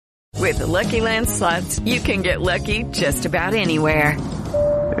With the Lucky Land Slots, you can get lucky just about anywhere.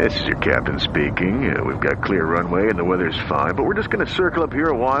 This is your captain speaking. We've got clear runway and the weather's fine, but we're just going to circle up here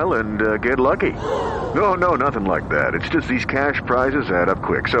a while and get lucky. No, nothing like that. It's just these cash prizes add up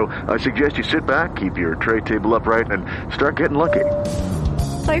quick. So I suggest you sit back, keep your tray table upright, and start getting lucky.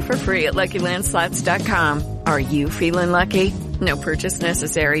 Play for free at LuckyLandSlots.com. Are you feeling lucky? No purchase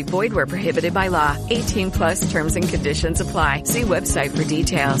necessary. Void where prohibited by law. 18 plus terms and conditions apply. See website for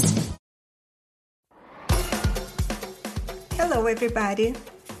details. Hello, everybody.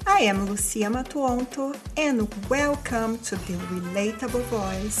 I am Lucia Matuonto, and welcome to the Relatable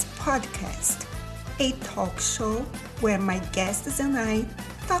Voice podcast, a talk show where my guests and I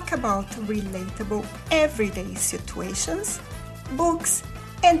talk about relatable everyday situations, books,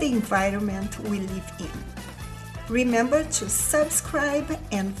 and the environment we live in. Remember to subscribe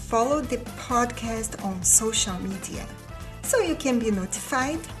and follow the podcast on social media so you can be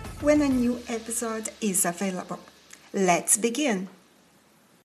notified when a new episode is available. Let's begin.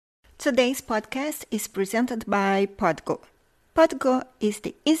 Today's podcast is presented by Podgo. Podgo is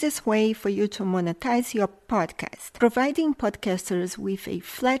the easiest way for you to monetize your podcast, providing podcasters with a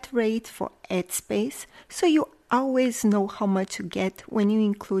flat rate for ad space so you always know how much you get when you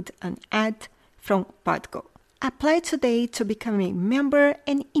include an ad from Podgo. Apply today to become a member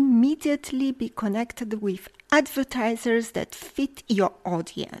and immediately be connected with advertisers that fit your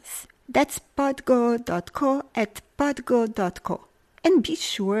audience. That's podgo.co at podgo.co. And be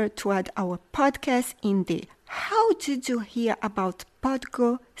sure to add our podcast in the How Did You Hear About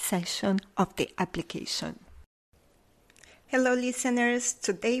Podgo section of the application. Hello, listeners.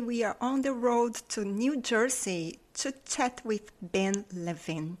 Today we are on the road to New Jersey to chat with Ben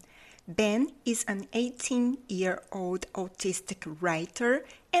Levin. Ben is an 18-year-old autistic writer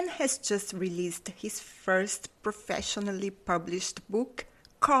and has just released his first professionally published book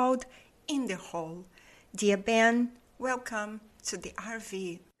called In the Hole. Dear Ben, welcome to the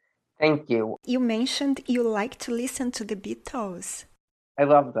RV. Thank you. You mentioned you like to listen to the Beatles. I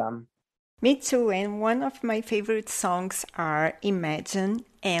love them. Me too, and one of my favorite songs are Imagine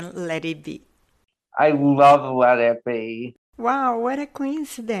and Let It Be. I love Let It Be. Wow, what a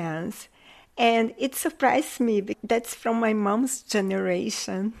coincidence. And it surprised me because that's from my mom's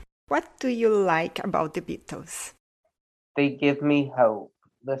generation. What do you like about the Beatles? They give me hope.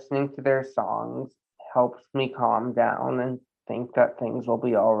 Listening to their songs helps me calm down and think that things will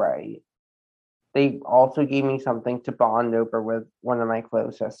be all right. They also gave me something to bond over with one of my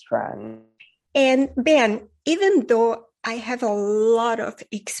closest friends. And Ben, even though I have a lot of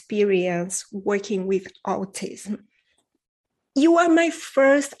experience working with autism, you are my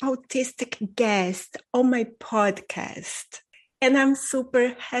first autistic guest on my podcast. And I'm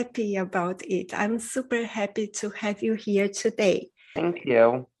super happy about it. I'm super happy to have you here today. Thank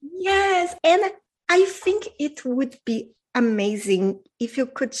you. Yes, and I think it would be amazing if you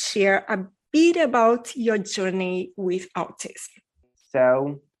could share a bit about your journey with autism.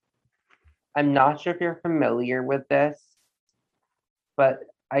 So, I'm not sure if you're familiar with this, but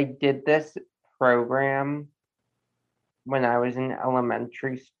I did this program when I was in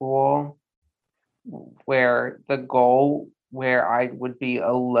elementary school where the goal where I would be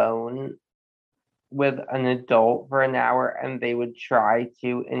alone with an adult for an hour and they would try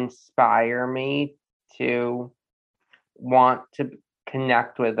to inspire me to want to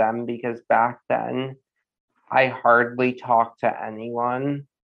connect with them, because back then I hardly talked to anyone.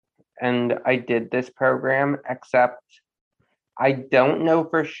 And I did this program, except I don't know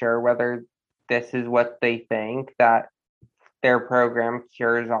for sure whether this is what they think, that their program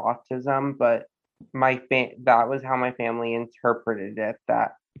cures autism, but that was how my family interpreted it,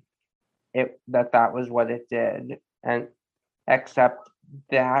 that was what it did. And except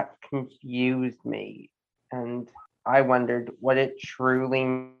that confused me, and I wondered what it truly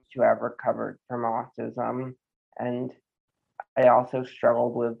means to have recovered from autism. And I also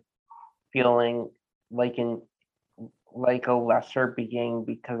struggled with feeling like a lesser being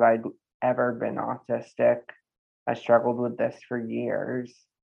because I'd ever been autistic. I struggled with this for years.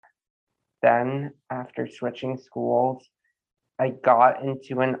 Then, after switching schools, I got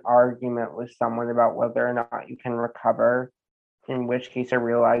into an argument with someone about whether or not you can recover, in which case I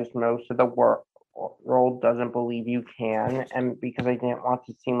realized most of the world doesn't believe you can, and because I didn't want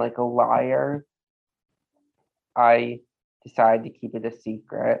to seem like a liar, I decided to keep it a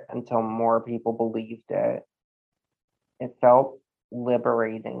secret until more people believed it. It felt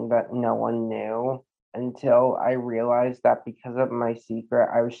liberating that no one knew, until I realized that because of my secret,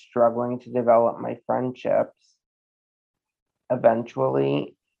 I was struggling to develop my friendships.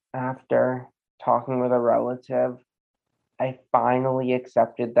 Eventually, after talking with a relative, I finally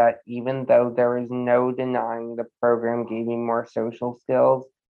accepted that even though there is no denying the program gave me more social skills,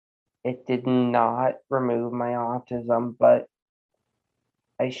 it did not remove my autism, but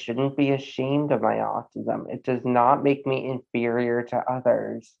I shouldn't be ashamed of my autism. It does not make me inferior to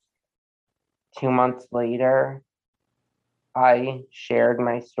others. 2 months later, I shared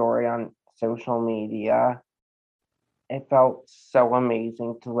my story on social media. It felt so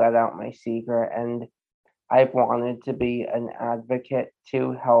amazing to let out my secret, and I've wanted to be an advocate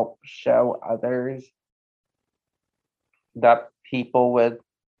to help show others that people with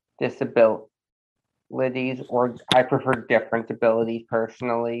disabilities, or I prefer different abilities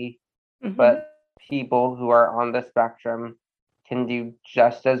personally, but people who are on the spectrum can do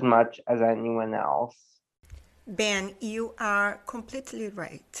just as much as anyone else. Ben, you are completely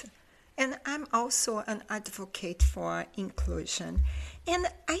right. And I'm also an advocate for inclusion. And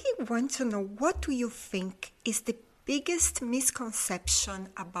I want to know, what do you think is the biggest misconception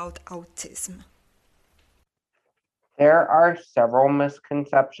about autism? There are several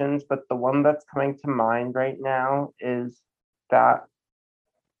misconceptions, but the one that's coming to mind right now is that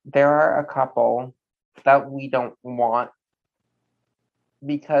there are a couple that we don't want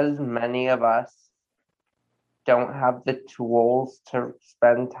because many of us don't have the tools to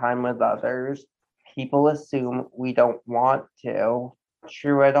spend time with others. People assume we don't want to.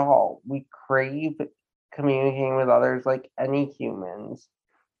 True at all. We crave communicating with others like any humans.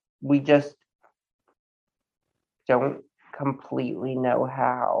 We just don't completely know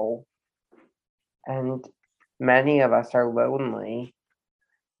how. And many of us are lonely.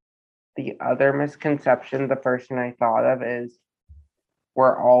 The other misconception, the first thing I thought of is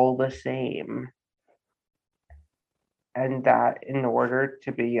we're all the same. And that in order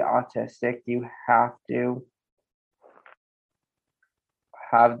to be autistic, you have to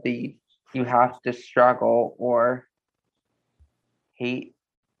struggle or hate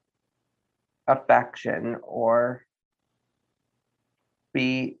affection or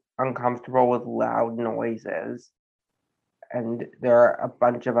be uncomfortable with loud noises. And there are a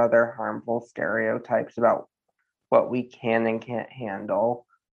bunch of other harmful stereotypes about what we can and can't handle,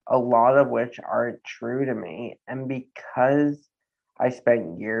 a lot of which aren't true to me. And because I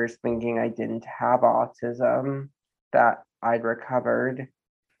spent years thinking I didn't have autism, that I'd recovered,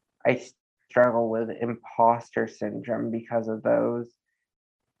 I struggle with imposter syndrome because of those.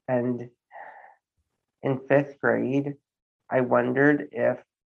 And in 5th grade, I wondered if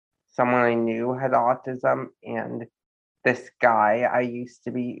someone I knew had autism, and this guy I used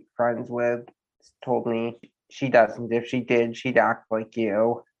to be friends with told me she doesn't. If she did, she'd act like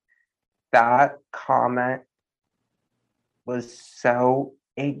you. That comment was so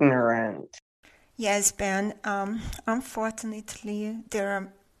ignorant. Yes, Ben. Unfortunately, there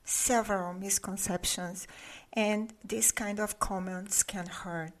are several misconceptions, and these kind of comments can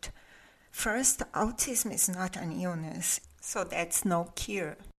hurt. First, autism is not an illness, so that's no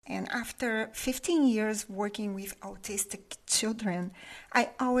cure. And after 15 years working with autistic children,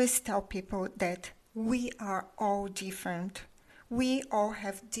 I always tell people that we are all different. We all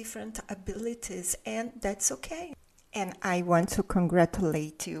have different abilities, and that's okay. And I want to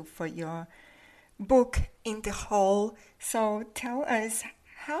congratulate you for your book, In the Hole. So tell us,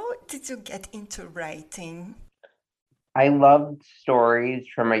 how did you get into writing? I loved stories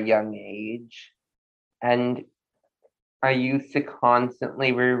from a young age, and I used to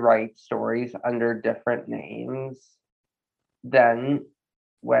constantly rewrite stories under different names. Then,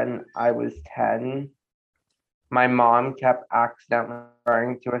 when I was 10, my mom kept accidentally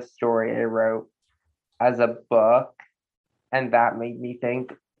referring to a story I wrote as a book, and that made me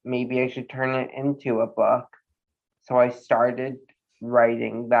think maybe I should turn it into a book. So I started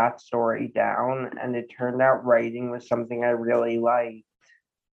writing that story down, and it turned out writing was something I really liked.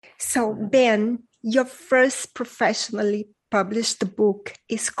 So, Ben, your first professionally published book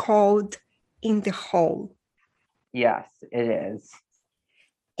is called In the Hole. Yes, it is.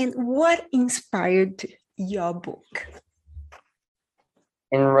 And what inspired your book?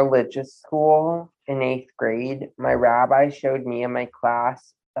 In religious school in 8th grade, my rabbi showed me and my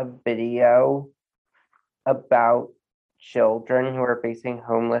class a video about children who are facing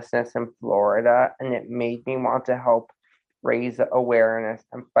homelessness in Florida, and it made me want to help raise awareness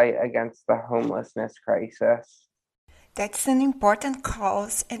and fight against the homelessness crisis. That's an important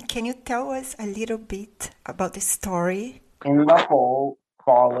cause. And can you tell us a little bit about the story? In the Hole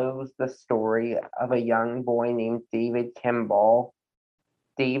follows the story of a young boy named David Kimball.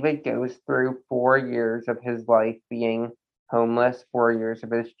 David goes through 4 years of his life being homeless, 4 years of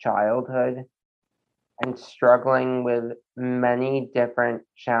his childhood, and struggling with many different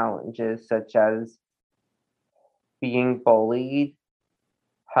challenges, such as being bullied,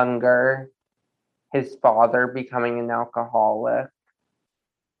 hunger, his father becoming an alcoholic,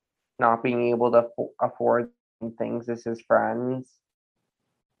 not being able to afford things as his friends.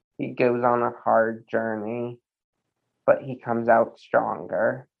 He goes on a hard journey, but he comes out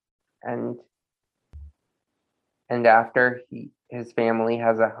stronger. And after his family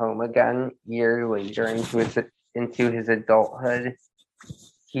has a home again, years later into his adulthood,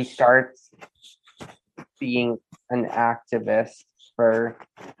 he starts being an activist for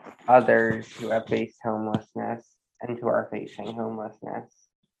others who have faced homelessness and who are facing homelessness.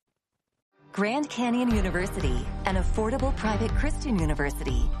 Grand Canyon University, an affordable private Christian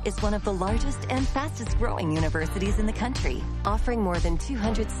university, is one of the largest and fastest growing universities in the country, offering more than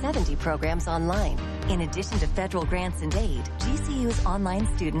 270 programs online. In addition to federal grants and aid, GCU's online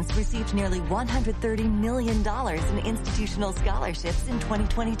students received nearly $130 million in institutional scholarships in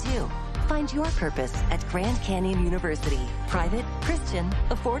 2022. Find your purpose at Grand Canyon University. Private, Christian,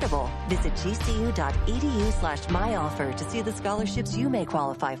 affordable. Visit gcu.edu/myoffer to see the scholarships you may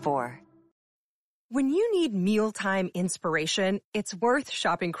qualify for. When you need mealtime inspiration, it's worth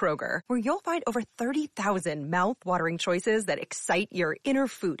shopping Kroger, where you'll find over 30,000 mouth-watering choices that excite your inner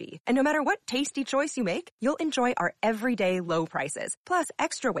foodie. And no matter what tasty choice you make, you'll enjoy our everyday low prices, plus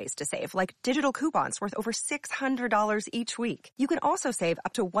extra ways to save, like digital coupons worth over $600 each week. You can also save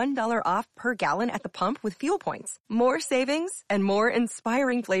up to $1 off per gallon at the pump with fuel points. More savings and more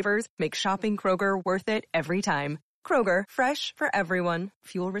inspiring flavors make shopping Kroger worth it every time. Kroger, fresh for everyone.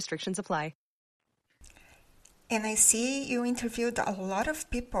 Fuel restrictions apply. And I see you interviewed a lot of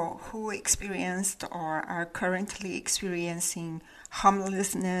people who experienced or are currently experiencing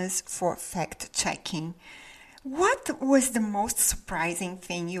homelessness for fact-checking. What was the most surprising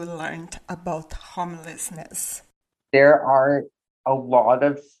thing you learned about homelessness? There are a lot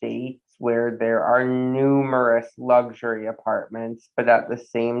of states where there are numerous luxury apartments, but at the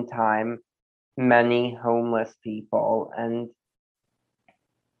same time, many homeless people. And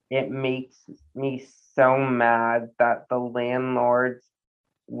it makes me so mad that the landlords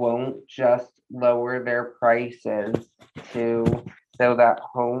won't just lower their prices so that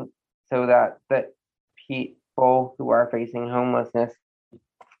the people who are facing homelessness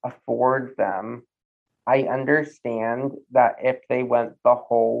afford them. I understand that if they went the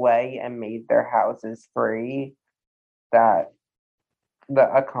whole way and made their houses free, that the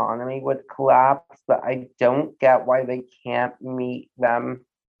economy would collapse, but I don't get why they can't meet them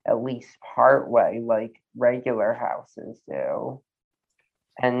at least part way like regular houses do.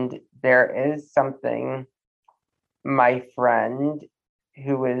 And there is something my friend,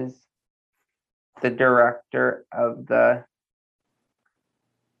 who is the director of the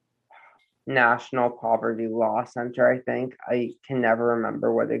National Poverty Law Center, I think, I can never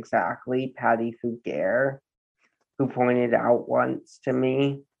remember what exactly, Patty Fugere, who pointed out once to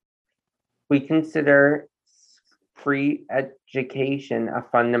me, we consider free education a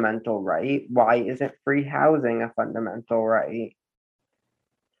fundamental right. Why isn't free housing a fundamental right?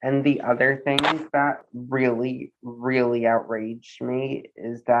 And the other thing that really, really outraged me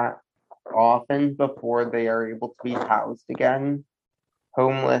is that often before they are able to be housed again,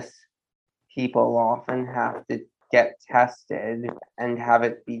 homeless people often have to get tested and have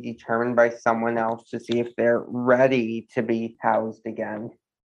it be determined by someone else to see if they're ready to be housed again.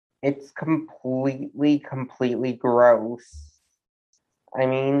 It's completely gross. I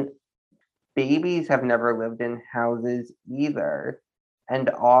mean, babies have never lived in houses either.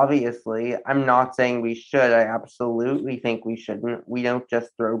 And obviously, I'm not saying we should. I absolutely think we shouldn't. We don't just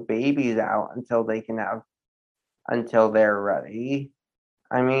throw babies out until they're ready.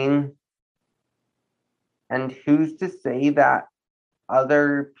 I mean, and who's to say that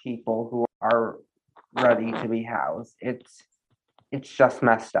other people who are ready to be housed? It's just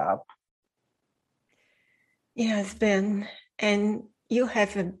messed up. Yes, Ben, and you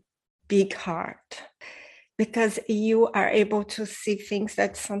have a big heart because you are able to see things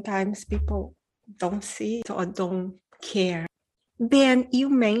that sometimes people don't see or don't care. Ben, you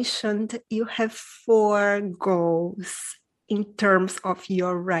mentioned you have 4 goals in terms of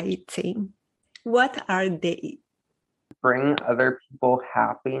your writing. What are they? Bring other people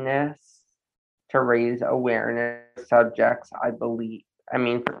happiness, to raise awareness for subjects for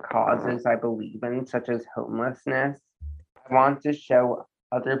causes I believe in, such as homelessness. I want to show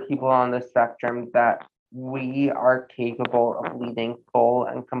other people on the spectrum that we are capable of leading full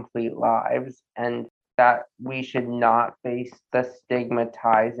and complete lives, and that we should not face the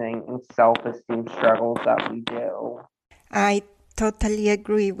stigmatizing and self-esteem struggles that we do. I totally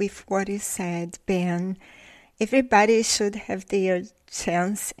agree with what you said, Ben. Everybody should have their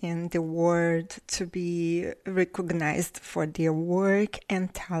chance in the world to be recognized for their work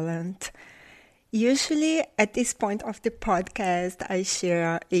and talent. Usually at this point of the podcast, I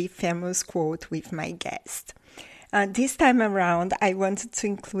share a famous quote with my guest. This time around, I wanted to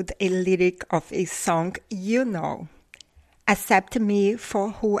include a lyric of a song you know. Accept me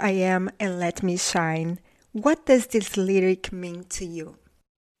for who I am and let me shine. What does this lyric mean to you?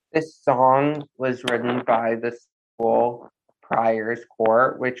 This song was written by the school Priors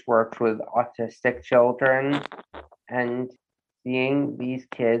Court, which works with autistic children, and seeing these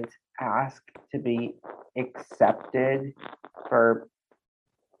kids ask to be accepted for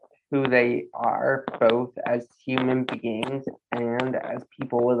who they are, both as human beings and as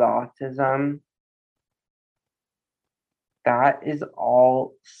people with autism. That is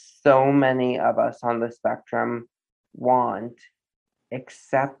all so many of us on the spectrum want,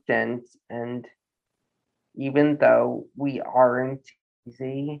 acceptance, and even though we aren't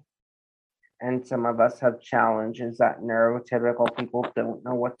easy, and some of us have challenges that neurotypical people don't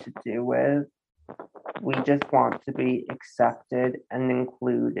know what to do with, we just want to be accepted and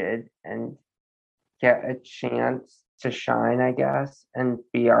included and get a chance to shine, I guess, and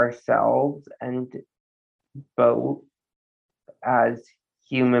be ourselves, and both as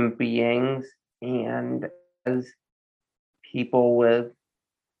human beings and as people with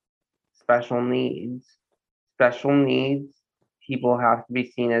special needs. Special needs, people have to be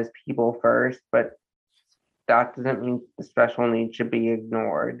seen as people first, but that doesn't mean the special needs should be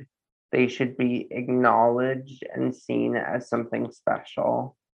ignored. They should be acknowledged and seen as something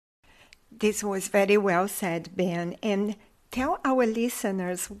special. This was very well said, Ben. And tell our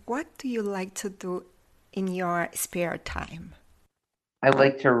listeners, what do you like to do in your spare time? I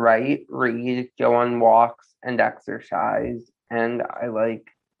like to write, read, go on walks, and exercise. And I like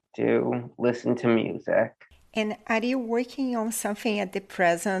to listen to music. And are you working on something at the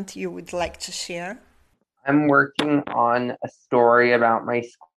present you would like to share? I'm working on a story about my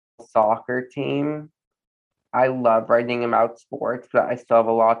school soccer team. I love writing about sports, but I still have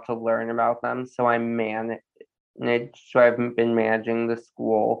a lot to learn about them. So I've been managing the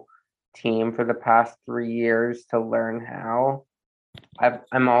school team for the past 3 years to learn how.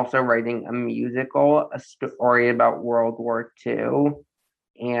 I'm also writing a musical, a story about World War II,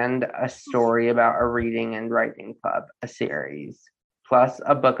 and a story about a reading and writing club, a series, plus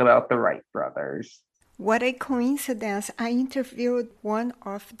a book about the Wright brothers. What a coincidence. I interviewed one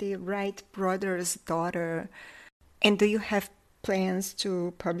of the Wright brothers' daughter. And do you have plans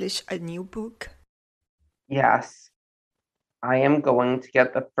to publish a new book? Yes. I am going to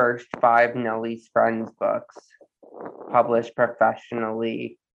get the first 5 Nellie's Friends books published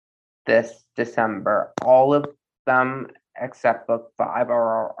professionally this December. All of them except book 5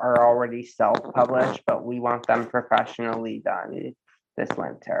 are already self-published, but we want them professionally done this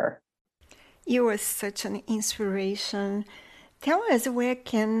winter. You are such an inspiration. Tell us, where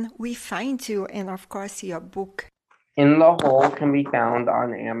can we find you and, of course, your book? In the Hole can be found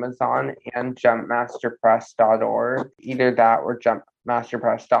on Amazon and jumpmasterpress.org. Either that or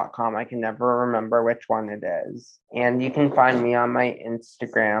jumpmasterpress.com. I can never remember which one it is. And you can find me on my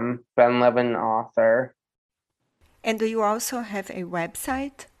Instagram, Ben Levin Author. And do you also have a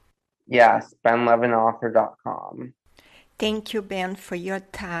website? Yes, benlevinauthor.com. Thank you, Ben, for your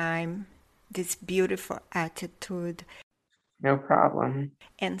time, this beautiful attitude. No problem.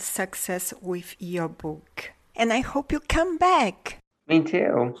 And success with your book. And I hope you come back. Me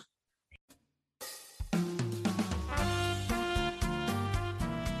too.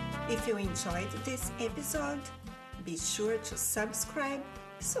 If you enjoyed this episode, be sure to subscribe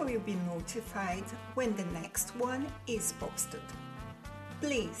so you'll be notified when the next one is posted.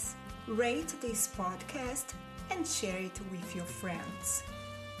 Please rate this podcast and share it with your friends.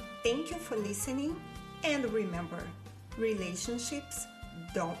 Thank you for listening, and remember, relationships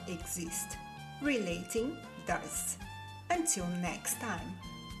don't exist. Relating does. Until next time.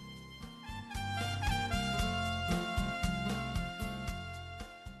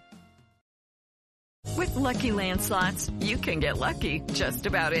 With Lucky Land Slots, you can get lucky just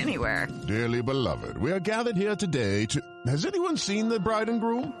about anywhere. Dearly beloved, we are gathered here today to... Has anyone seen the bride and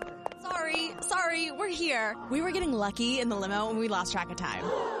groom? Sorry, we're here. We were getting lucky in the limo and we lost track of time.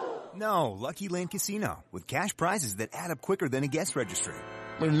 No, Lucky Land Casino, with cash prizes that add up quicker than a guest registry.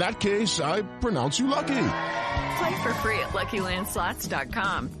 In that case, I pronounce you lucky. Play for free at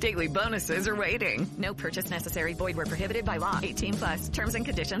LuckyLandSlots.com. Daily bonuses are waiting. No purchase necessary. Void where prohibited by law. 18+. Terms and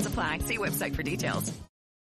conditions apply. See website for details.